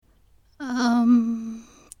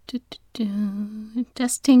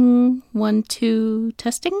Testing, 1, 2,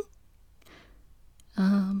 testing.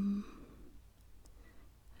 Is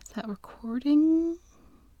that recording?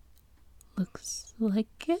 Looks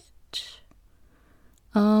like it.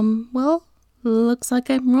 Well, looks like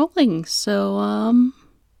I'm rolling, so,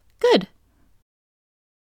 good.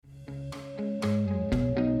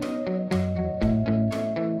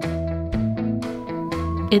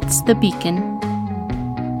 It's the Beacon.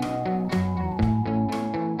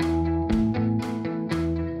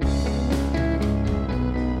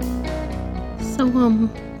 So,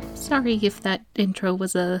 sorry if that intro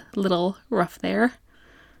was a little rough there.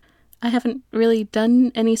 I haven't really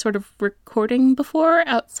done any sort of recording before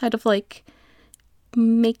outside of,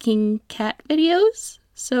 making cat videos,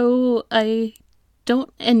 so I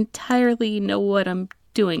don't entirely know what I'm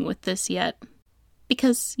doing with this yet.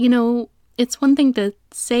 Because, it's one thing to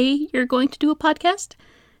say you're going to do a podcast.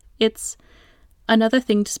 It's another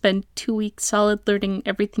thing to spend 2 weeks solid learning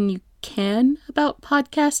everything you can about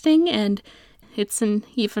podcasting, and it's an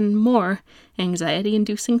even more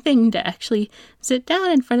anxiety-inducing thing to actually sit down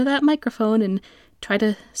in front of that microphone and try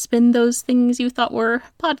to spin those things you thought were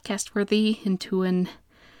podcast-worthy into an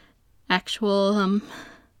actual,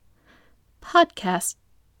 podcast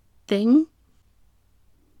thing.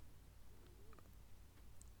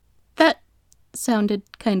 That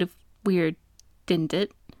sounded kind of weird, didn't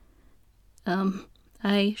it?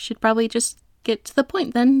 I should probably just get to the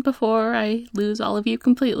point then before I lose all of you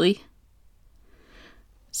completely.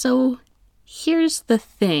 So, here's the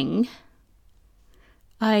thing.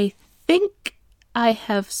 I think I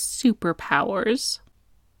have superpowers.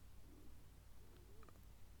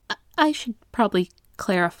 I should probably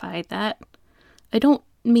clarify that. I don't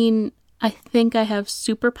mean I think I have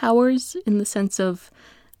superpowers in the sense of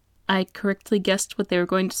I correctly guessed what they were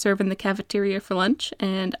going to serve in the cafeteria for lunch,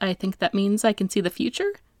 and I think that means I can see the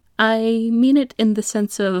future. I mean it in the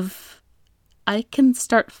sense of I can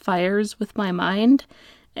start fires with my mind,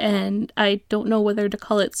 and I don't know whether to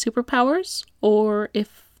call it superpowers, or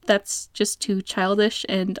if that's just too childish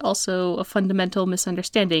and also a fundamental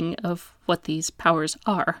misunderstanding of what these powers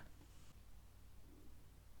are.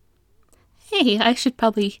 Hey, I should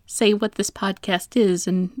probably say what this podcast is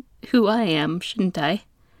and who I am, shouldn't I?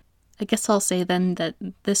 I guess I'll say then that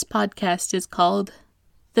this podcast is called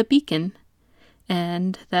The Beacon,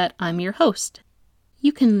 and that I'm your host.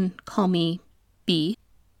 You can call me B.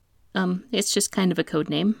 It's just kind of a code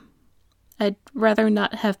name. I'd rather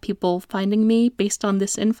not have people finding me based on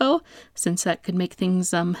this info, since that could make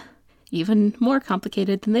things, even more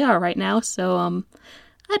complicated than they are right now, so,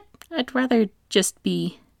 I'd rather just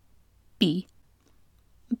be B.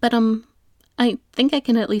 But, I think I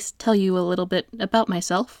can at least tell you a little bit about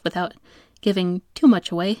myself without giving too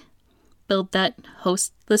much away. Build that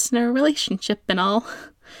host-listener relationship and all.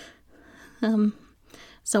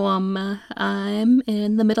 So, I'm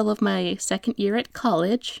in the middle of my second year at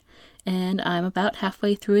college, and I'm about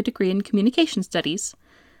halfway through a degree in communication studies.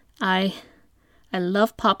 I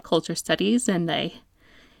love pop culture studies, and I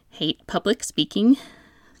hate public speaking.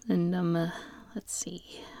 And, let's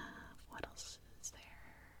see. What else is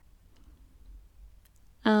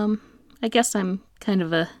there? I guess I'm kind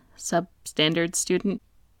of a substandard student.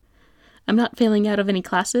 I'm not failing out of any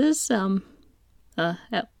classes,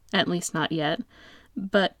 at least not yet.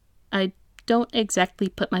 But I don't exactly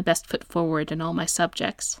put my best foot forward in all my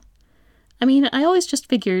subjects. I mean, I always just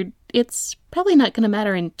figured it's probably not going to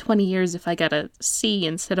matter in 20 years if I got a C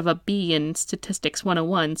instead of a B in Statistics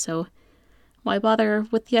 101, so why bother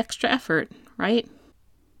with the extra effort, right?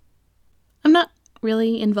 I'm not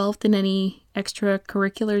really involved in any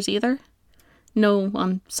extracurriculars either. No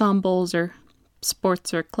ensembles or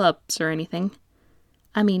sports or clubs or anything.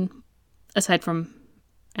 I mean, aside from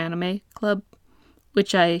anime club,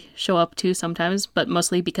 which I show up to sometimes, but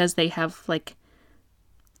mostly because they have,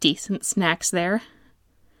 decent snacks there.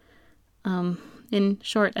 In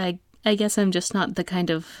short, I guess I'm just not the kind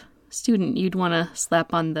of student you'd want to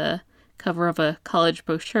slap on the cover of a college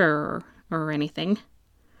brochure or anything.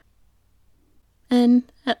 And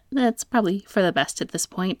that's probably for the best at this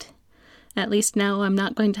point. At least now I'm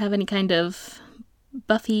not going to have any kind of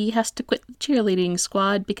Buffy has to quit the cheerleading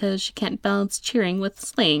squad because she can't balance cheering with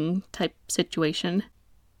slaying type situation.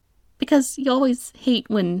 Because you always hate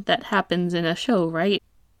when that happens in a show, right?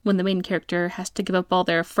 When the main character has to give up all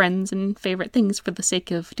their friends and favorite things for the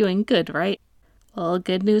sake of doing good, right? Well,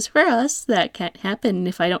 good news for us, that can't happen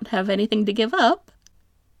if I don't have anything to give up.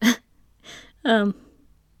 Well,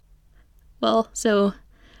 so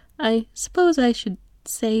I suppose I should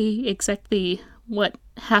say exactly what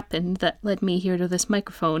happened that led me here to this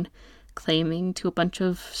microphone, claiming to a bunch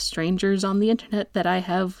of strangers on the internet that I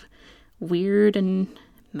have weird and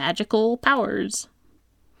magical powers.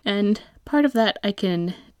 And part of that I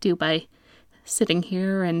can do by sitting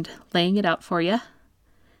here and laying it out for you.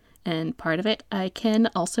 And part of it I can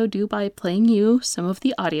also do by playing you some of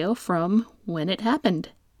the audio from when it happened.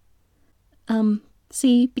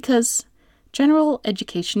 See, because general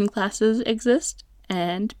education classes exist,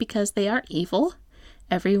 and because they are evil,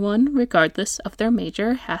 everyone, regardless of their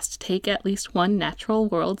major, has to take at least one natural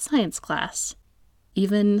world science class.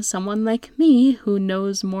 Even someone like me who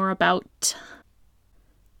knows more about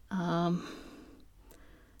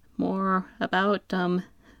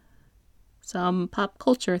some pop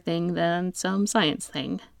culture thing than some science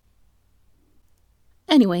thing.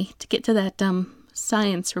 Anyway, to get to that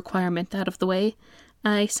science requirement out of the way,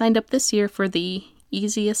 I signed up this year for the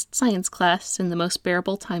easiest science class in the most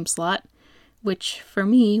bearable time slot, which for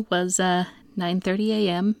me was a 9:30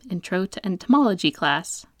 a.m. Intro to Entomology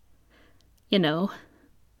class. You know,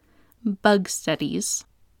 bug studies.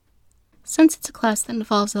 Since it's a class that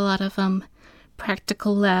involves a lot of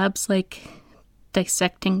practical labs like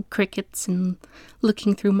dissecting crickets and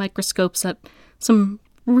looking through microscopes at some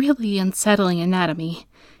really unsettling anatomy,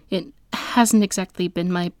 it hasn't exactly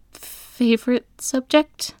been my favorite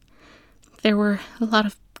subject. There were a lot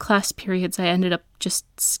of class periods I ended up just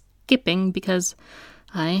skipping because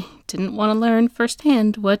I didn't want to learn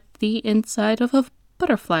firsthand what the inside of a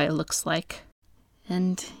butterfly looks like.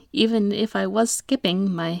 And even if I was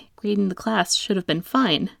skipping, my grade in the class should have been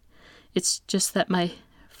fine. It's just that my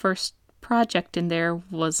first project in there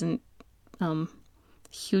wasn't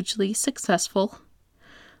hugely successful.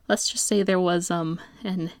 Let's just say there was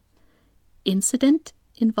an incident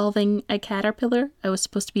involving a caterpillar I was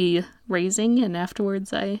supposed to be raising, and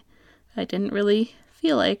afterwards I didn't really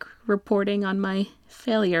feel like reporting on my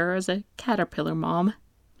failure as a caterpillar mom.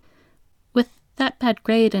 With that bad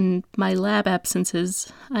grade and my lab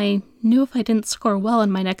absences, I knew if I didn't score well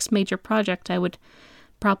in my next major project, I would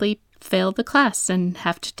probably fail the class and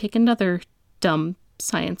have to take another dumb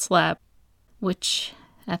science lab, which,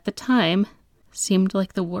 at the time, seemed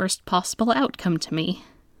like the worst possible outcome to me.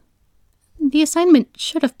 The assignment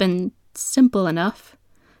should have been simple enough.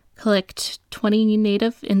 Collect 20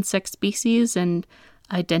 native insect species and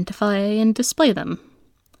identify and display them.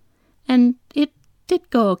 And it did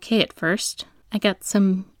go okay at first. I got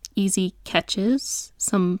some easy catches,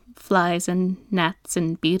 some flies and gnats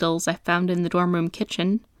and beetles I found in the dorm room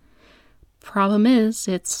kitchen. Problem is,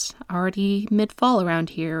 it's already mid-fall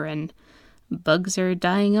around here, and bugs are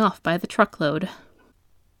dying off by the truckload.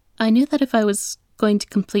 I knew that if I was going to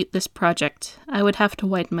complete this project, I would have to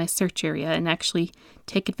widen my search area and actually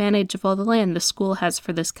take advantage of all the land the school has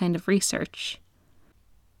for this kind of research.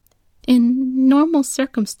 In normal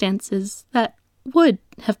circumstances, that would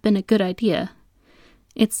have been a good idea.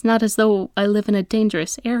 It's not as though I live in a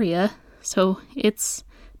dangerous area, so it's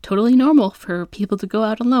totally normal for people to go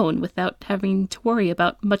out alone without having to worry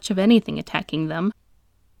about much of anything attacking them.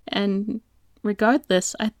 And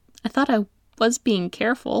regardless, I thought I was being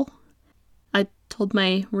careful. I told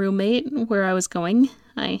my roommate where I was going.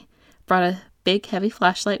 I brought a big heavy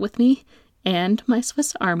flashlight with me and my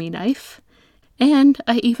Swiss Army knife. And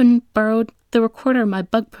I even borrowed the recorder my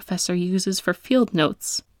bug professor uses for field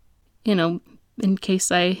notes. In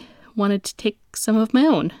case I wanted to take some of my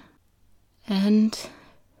own. And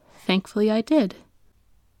thankfully I did.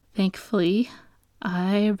 Thankfully,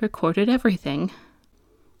 I recorded everything.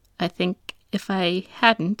 I think if I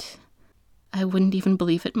hadn't, I wouldn't even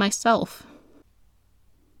believe it myself.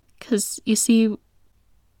 'Cause, you see,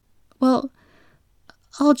 well,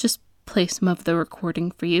 I'll just play some of the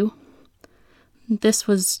recording for you. This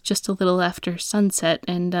was just a little after sunset,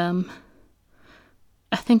 and,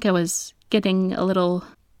 I think I was getting a little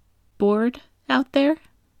bored out there.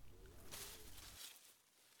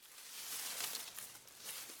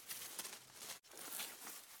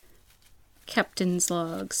 Captain's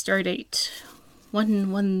Log, Stardate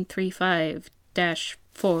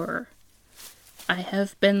 1135-4. I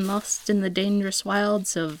have been lost in the dangerous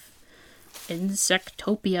wilds of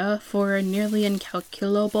Insectopia for a nearly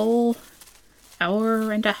incalculable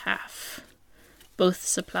hour and a half. Both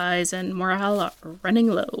supplies and morale are running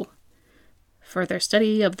low. Further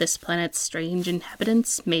study of this planet's strange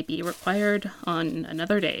inhabitants may be required on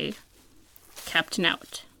another day. Captain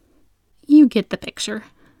out. You get the picture.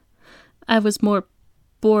 I was more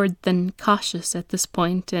bored than cautious at this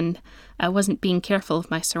point, and I wasn't being careful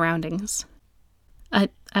of my surroundings.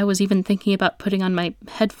 I was even thinking about putting on my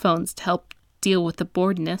headphones to help deal with the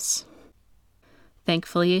boredness.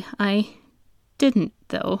 Thankfully, I didn't,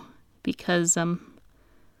 though, because,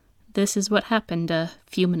 this is what happened a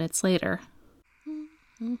few minutes later.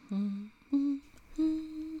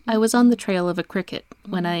 I was on the trail of a cricket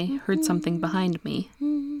when I heard something behind me.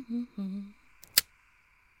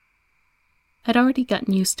 I'd already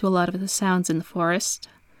gotten used to a lot of the sounds in the forest,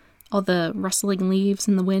 all the rustling leaves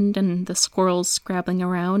in the wind and the squirrels scrabbling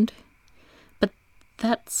around, but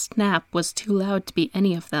that snap was too loud to be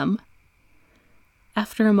any of them.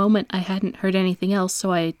 After a moment, I hadn't heard anything else,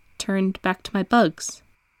 so I turned back to my bugs.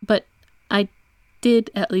 But I did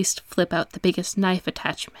at least flip out the biggest knife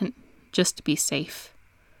attachment, just to be safe.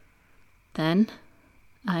 Then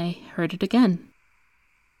I heard it again.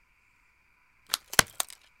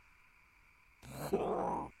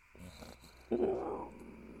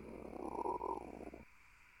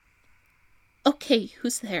 Okay,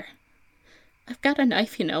 who's there? I've got a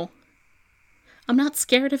knife, you know. I'm not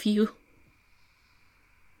scared of you.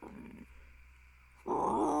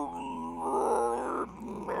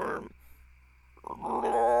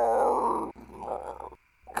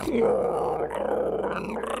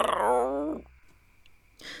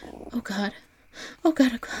 Oh God. Oh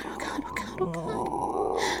God, oh God, oh God, oh God, oh God.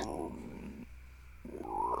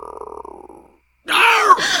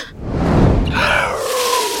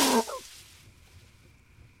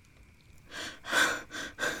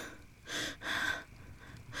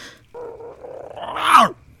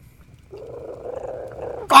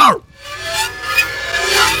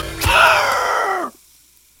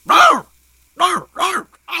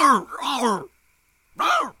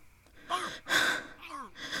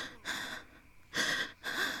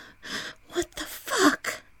 What the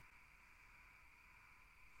fuck?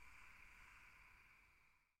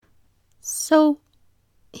 So,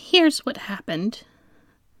 here's what happened.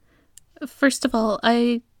 First of all,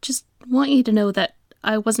 I just want you to know that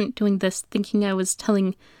I wasn't doing this thinking I was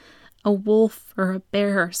telling a wolf or a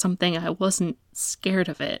bear or something. I wasn't scared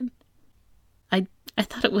of it. I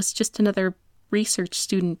thought it was just another research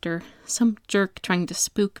student or some jerk trying to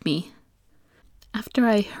spook me. After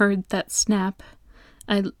I heard that snap,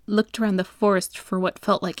 I looked around the forest for what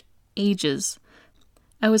felt like ages.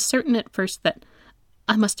 I was certain at first that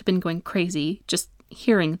I must have been going crazy, just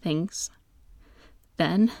hearing things.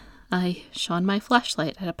 Then I shone my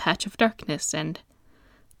flashlight at a patch of darkness and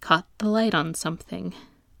caught the light on something.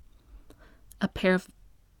 A pair of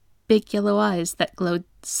big yellow eyes that glowed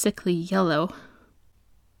sickly yellow.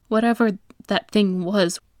 Whatever that thing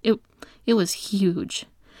was, it was huge.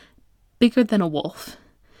 Bigger than a wolf.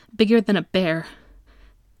 Bigger than a bear.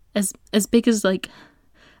 As big as, like,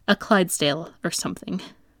 a Clydesdale or something.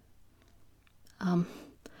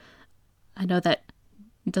 I know that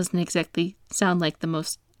doesn't exactly sound like the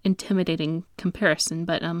most intimidating comparison,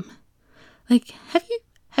 but, like,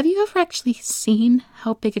 have you ever actually seen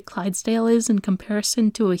how big a Clydesdale is in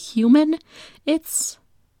comparison to a human? It's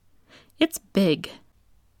big.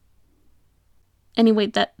 Anyway,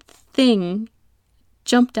 that thing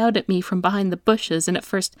jumped out at me from behind the bushes, and at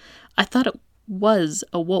first I thought it was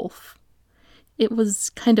a wolf. It was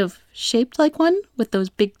kind of shaped like one, with those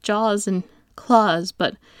big jaws and claws,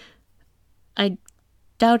 but I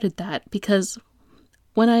doubted that because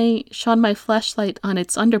when I shone my flashlight on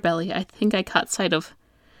its underbelly, I think I caught sight of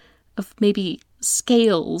maybe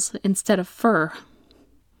scales instead of fur.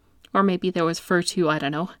 Or maybe there was fur too, I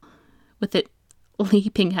don't know. With it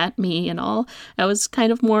leaping at me and all, I was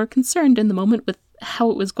kind of more concerned in the moment with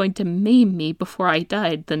how it was going to maim me before I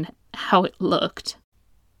died than how it looked.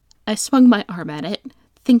 I swung my arm at it,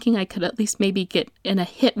 thinking I could at least maybe get in a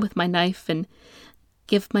hit with my knife and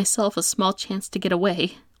give myself a small chance to get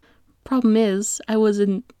away. Problem is, I was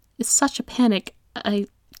in such a panic, I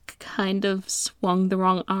kind of swung the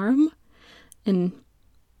wrong arm, and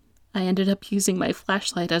I ended up using my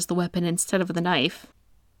flashlight as the weapon instead of the knife.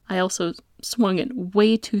 I also swung it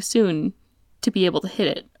way too soon to be able to hit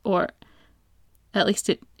it, or at least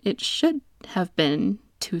it should have been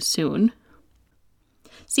too soon.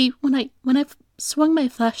 See, when I swung my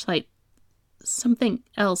flashlight, something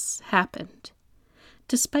else happened.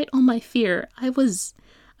 Despite all my fear, I was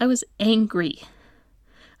angry.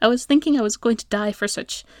 I was thinking I was going to die for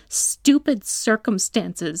such stupid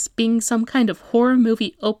circumstances, being some kind of horror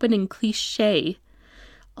movie opening cliche,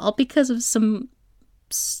 all because of some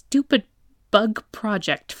stupid bug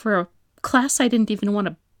project for a class I didn't even want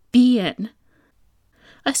to be in.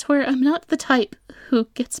 I swear I'm not the type who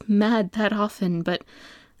gets mad that often, but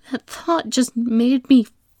that thought just made me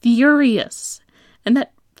furious, and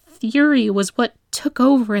that fury was what took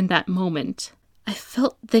over in that moment. I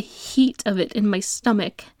felt the heat of it in my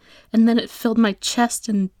stomach, and then it filled my chest,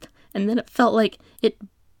 and then it felt like it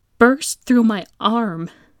burst through my arm.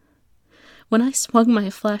 When I swung my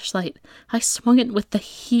flashlight, I swung it with the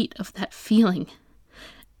heat of that feeling.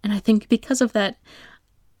 And I think because of that,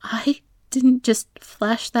 I didn't just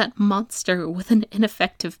flash that monster with an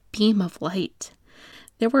ineffective beam of light.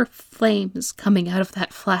 There were flames coming out of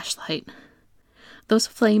that flashlight. Those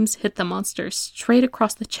flames hit the monster straight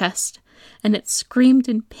across the chest, and it screamed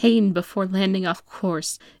in pain before landing off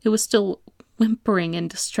course. It was still whimpering and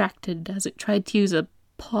distracted as it tried to use a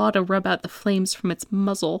paw to rub out the flames from its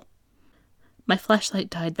muzzle. My flashlight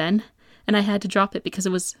died then, and I had to drop it because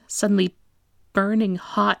it was suddenly burning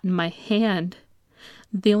hot in my hand.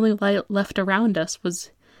 The only light left around us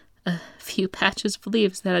was a few patches of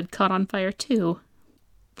leaves that had caught on fire too.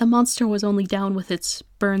 The monster was only down with its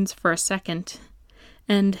burns for a second,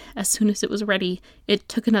 and as soon as it was ready, it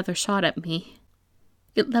took another shot at me.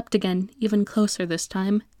 It leapt again, even closer this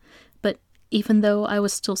time, but even though I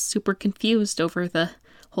was still super confused over the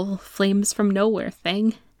whole flames from nowhere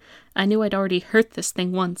thing, I knew I'd already hurt this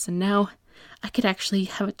thing once, and now I could actually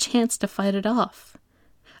have a chance to fight it off.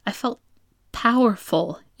 I felt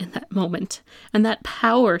powerful in that moment, and that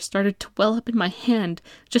power started to well up in my hand,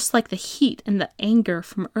 just like the heat and the anger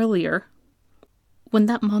from earlier. When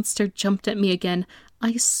that monster jumped at me again,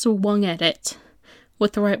 I swung at it,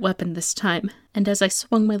 with the right weapon this time, and as I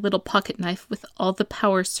swung my little pocket knife with all the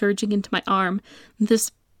power surging into my arm,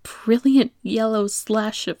 this brilliant yellow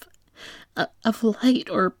slash of light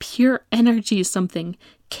or pure energy something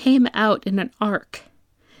came out in an arc.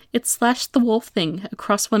 It slashed the wolf thing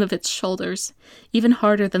across one of its shoulders, even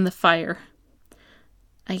harder than the fire.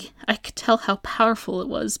 I could tell how powerful it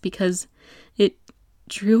was because it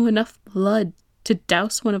drew enough blood to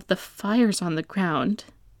douse one of the fires on the ground.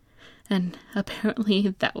 And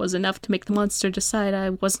apparently that was enough to make the monster decide I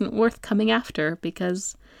wasn't worth coming after,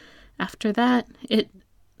 because after that it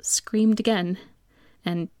screamed again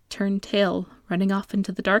and turned tail, running off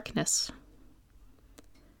into the darkness.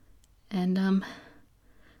 And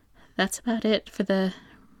that's about it for the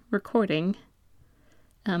recording.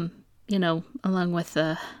 Along with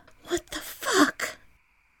what the fuck?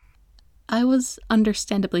 I was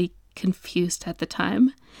understandably confused at the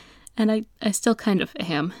time, and I still kind of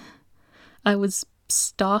am. I was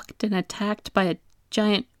stalked and attacked by a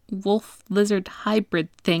giant wolf-lizard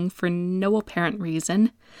hybrid thing for no apparent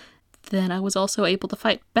reason. Then I was also able to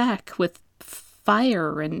fight back with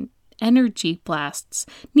fire and energy blasts,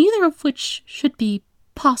 neither of which should be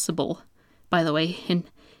possible, by the way, in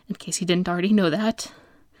case you didn't already know that.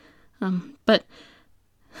 But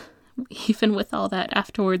even with all that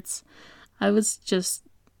afterwards, I was just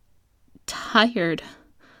tired,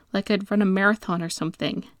 like I'd run a marathon or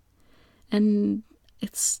something. And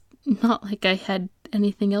it's not like I had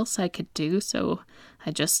anything else I could do, so I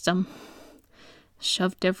just,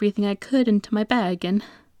 shoved everything I could into my bag and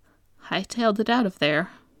hightailed it out of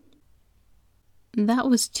there. That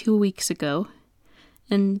was 2 weeks ago,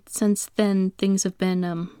 and since then things have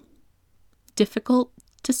been, difficult,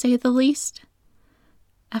 to say the least.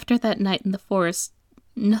 After that night in the forest,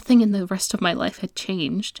 nothing in the rest of my life had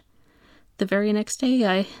changed. The very next day,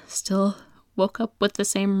 I still woke up with the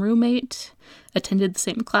same roommate, attended the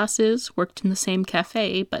same classes, worked in the same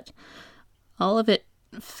cafe, but all of it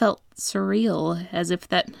felt surreal, as if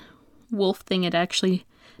that wolf thing had actually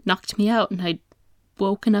knocked me out and I'd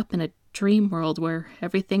woken up in a dream world where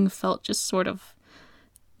everything felt just sort of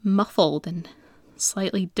muffled and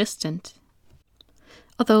slightly distant.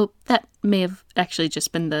 Although that may have actually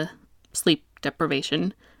just been the sleep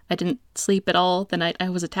deprivation. I didn't sleep at all the night I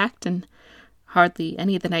was attacked, and hardly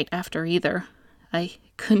any the night after either. I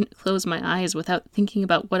couldn't close my eyes without thinking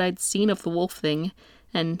about what I'd seen of the wolf thing,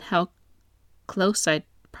 and how close I'd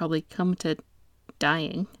probably come to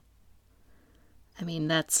dying. I mean,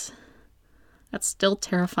 that's still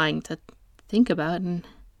terrifying to think about, and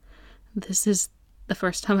this is the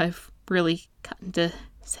first time I've really gotten to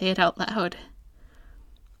say it out loud.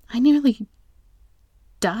 I nearly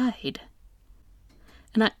died.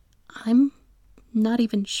 And I'm not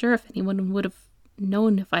even sure if anyone would have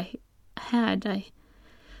known if I had. I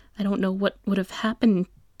don't know what would have happened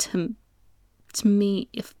to me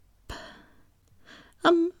if...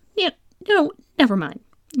 never mind.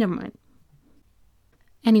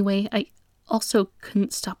 Anyway, I also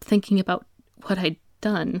couldn't stop thinking about what I'd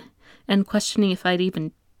done, and questioning if I'd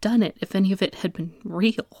even done it, if any of it had been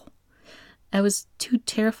real. I was too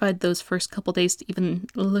terrified those first couple days to even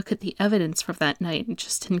look at the evidence from that night,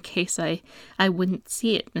 just in case I wouldn't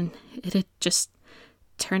see it, and it'd just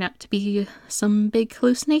turn out to be some big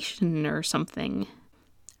hallucination or something.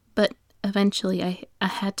 But eventually I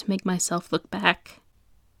had to make myself look back.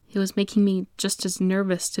 It was making me just as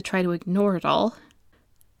nervous to try to ignore it all.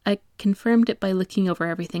 I confirmed it by looking over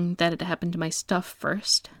everything that had happened to my stuff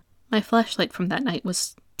first. My flashlight from that night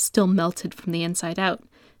was still melted from the inside out,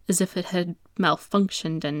 as if it had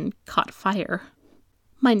malfunctioned and caught fire.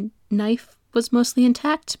 My knife was mostly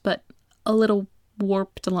intact, but a little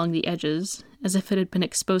warped along the edges, as if it had been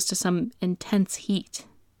exposed to some intense heat.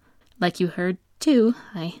 Like you heard, too,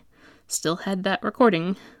 I still had that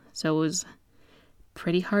recording, so it was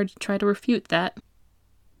pretty hard to try to refute that.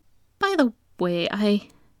 By the way, I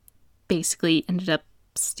basically ended up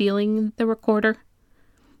stealing the recorder.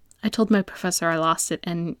 I told my professor I lost it,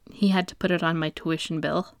 and he had to put it on my tuition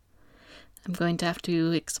bill. I'm going to have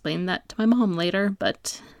to explain that to my mom later,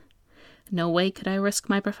 but no way could I risk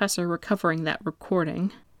my professor recovering that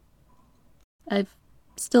recording. I've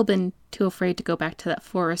still been too afraid to go back to that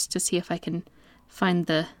forest to see if I can find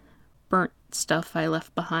the burnt stuff I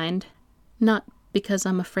left behind. Not because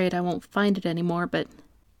I'm afraid I won't find it anymore, but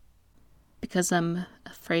because I'm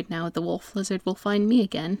afraid now the wolf lizard will find me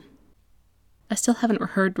again. I still haven't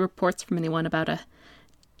heard reports from anyone about a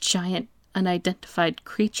giant, unidentified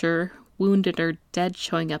creature, wounded or dead,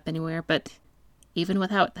 showing up anywhere, but even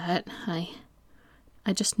without that, I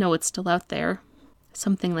just know it's still out there.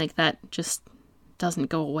 Something like that just doesn't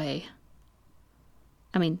go away.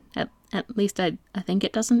 I mean, at least I think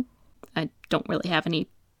it doesn't. I don't really have any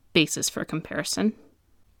basis for comparison.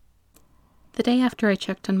 The day after I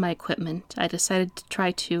checked on my equipment, I decided to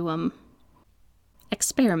try to,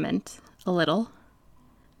 experiment a little.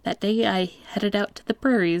 That day I headed out to the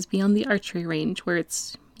prairies beyond the archery range, where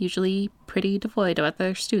it's usually pretty devoid of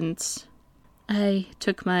other students. I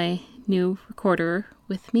took my new recorder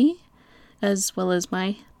with me, as well as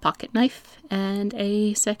my pocket knife and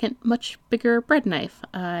a second, much bigger bread knife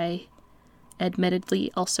I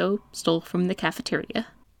admittedly also stole from the cafeteria.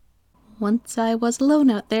 Once I was alone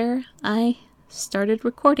out there, I started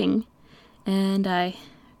recording, and I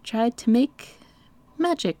tried to make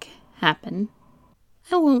magic happen.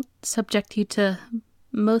 I won't subject you to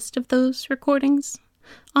most of those recordings.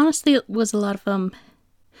 Honestly, it was a lot of,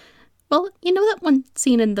 well, you know that one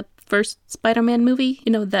scene in the first Spider-Man movie?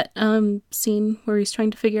 You know, that, scene where he's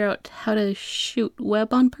trying to figure out how to shoot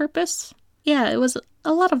web on purpose? Yeah, it was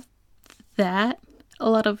a lot of that. A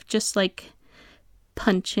lot of just, like,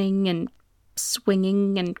 punching and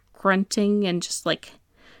swinging and grunting and just, like,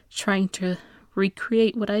 trying to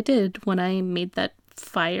recreate what I did when I made that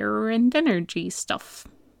fire and energy stuff.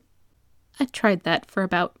 I tried that for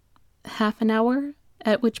about half an hour,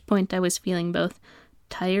 at which point I was feeling both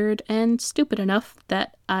tired and stupid enough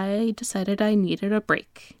that I decided I needed a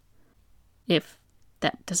break. If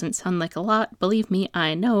that doesn't sound like a lot, believe me,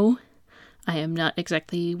 I know. I am not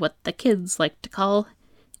exactly what the kids like to call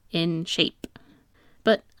in shape.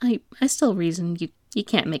 But I still reason you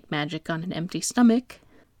can't make magic on an empty stomach.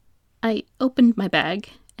 I opened my bag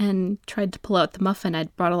and tried to pull out the muffin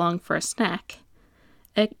I'd brought along for a snack.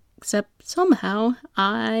 Except somehow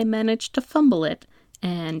I managed to fumble it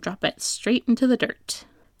and drop it straight into the dirt.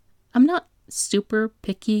 I'm not super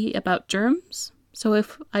picky about germs, so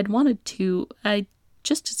if I'd wanted to, I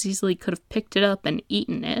just as easily could have picked it up and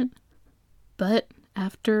eaten it. But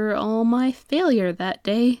after all my failure that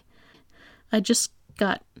day, I just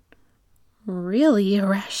got really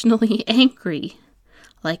irrationally angry.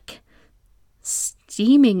 Like,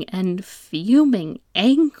 steaming and fuming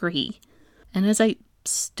angry. And as I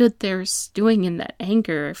stood there stewing in that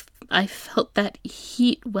anger, I felt that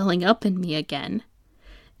heat welling up in me again.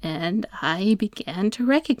 And I began to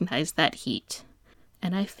recognize that heat.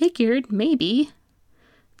 And I figured maybe,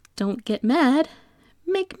 don't get mad,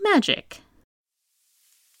 make magic.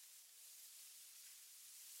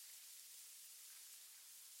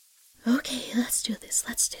 Okay, let's do this.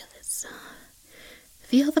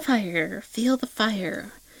 Feel the fire,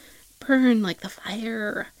 burn like the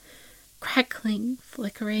fire, crackling,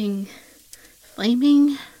 flickering,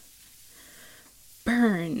 flaming,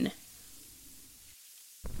 burn.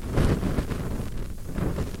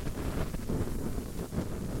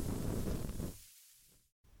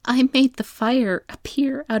 I made the fire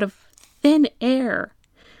appear out of thin air,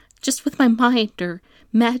 just with my mind or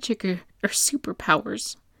magic or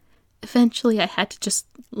superpowers. Eventually, I had to just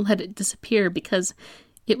let it disappear because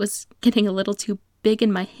it was getting a little too big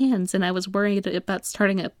in my hands and I was worried about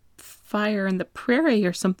starting a fire in the prairie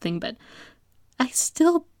or something, but I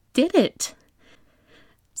still did it.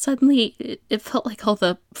 Suddenly, it felt like all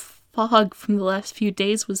the fog from the last few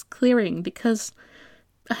days was clearing because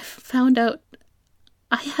I found out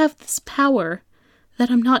I have this power that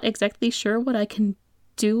I'm not exactly sure what I can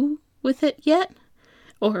do with it yet,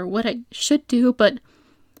 or what I should do, but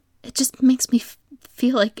it just makes me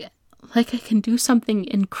feel like I can do something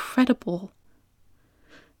incredible.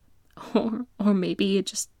 Or maybe it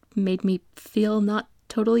just made me feel not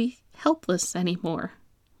totally helpless anymore.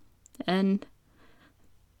 And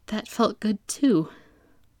that felt good too.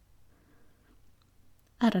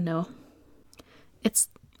 I don't know.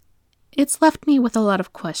 It's left me with a lot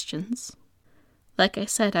of questions. Like I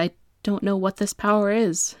said, I don't know what this power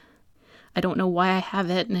is. I don't know why I have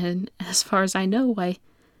it, and as far as I know, I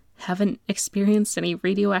haven't experienced any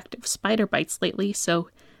radioactive spider bites lately, so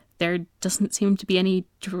there doesn't seem to be any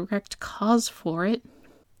direct cause for it.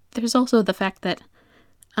 There's also the fact that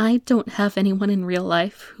I don't have anyone in real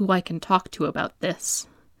life who I can talk to about this.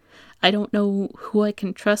 I don't know who I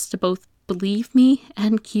can trust to both believe me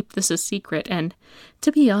and keep this a secret, and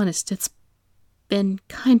to be honest, it's been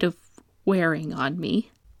kind of wearing on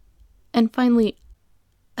me. And finally,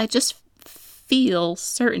 I just feel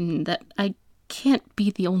certain that I can't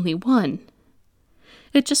be the only one.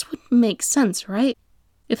 It just wouldn't make sense, right?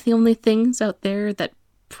 If the only things out there that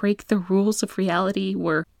break the rules of reality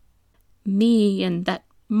were me and that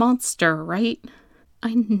monster, right?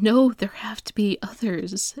 I know there have to be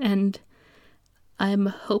others, and I'm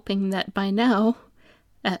hoping that by now,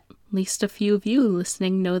 at least a few of you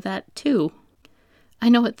listening know that too. I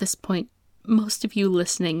know at this point, most of you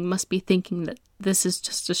listening must be thinking that this is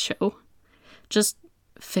just a show. Just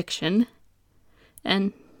fiction.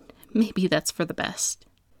 And maybe that's for the best.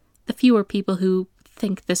 The fewer people who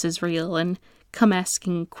think this is real and come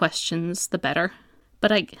asking questions, the better.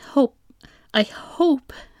 But I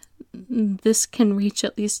hope this can reach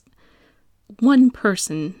at least one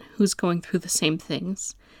person who's going through the same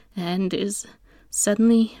things and is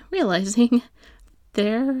suddenly realizing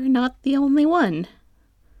they're not the only one.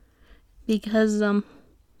 Because,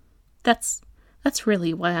 that's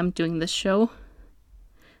really why I'm doing this show.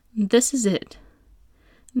 This is it.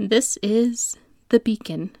 This is the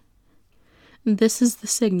beacon. This is the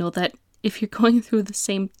signal that if you're going through the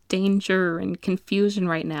same danger and confusion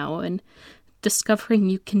right now and discovering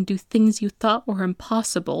you can do things you thought were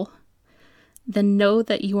impossible, then know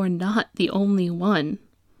that you are not the only one.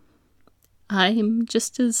 I'm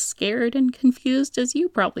just as scared and confused as you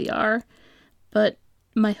probably are, but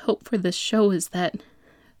my hope for this show is that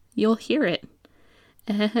you'll hear it,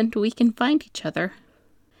 and we can find each other.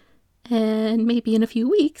 And maybe in a few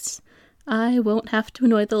weeks, I won't have to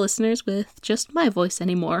annoy the listeners with just my voice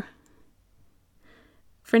anymore.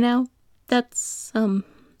 For now, that's,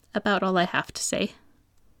 about all I have to say.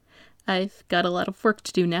 I've got a lot of work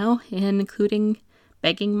to do now, including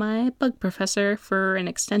begging my bug professor for an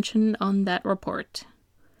extension on that report.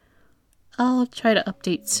 I'll try to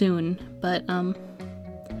update soon, but,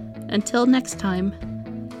 until next time,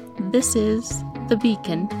 this is The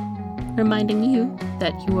Beacon, reminding you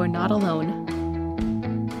that you are not alone.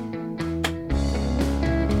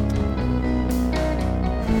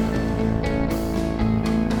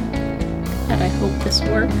 And I hope this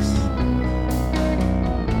works.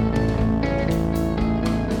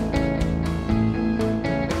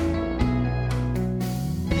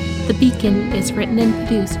 The Beacon is written and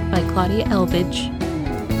produced by Claudia Elvidge.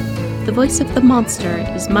 The voice of the monster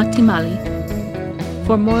is Matti Mali.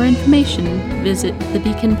 For more information, visit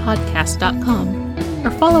thebeaconpodcast.com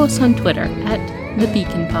or follow us on Twitter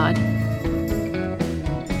 @thebeaconpod.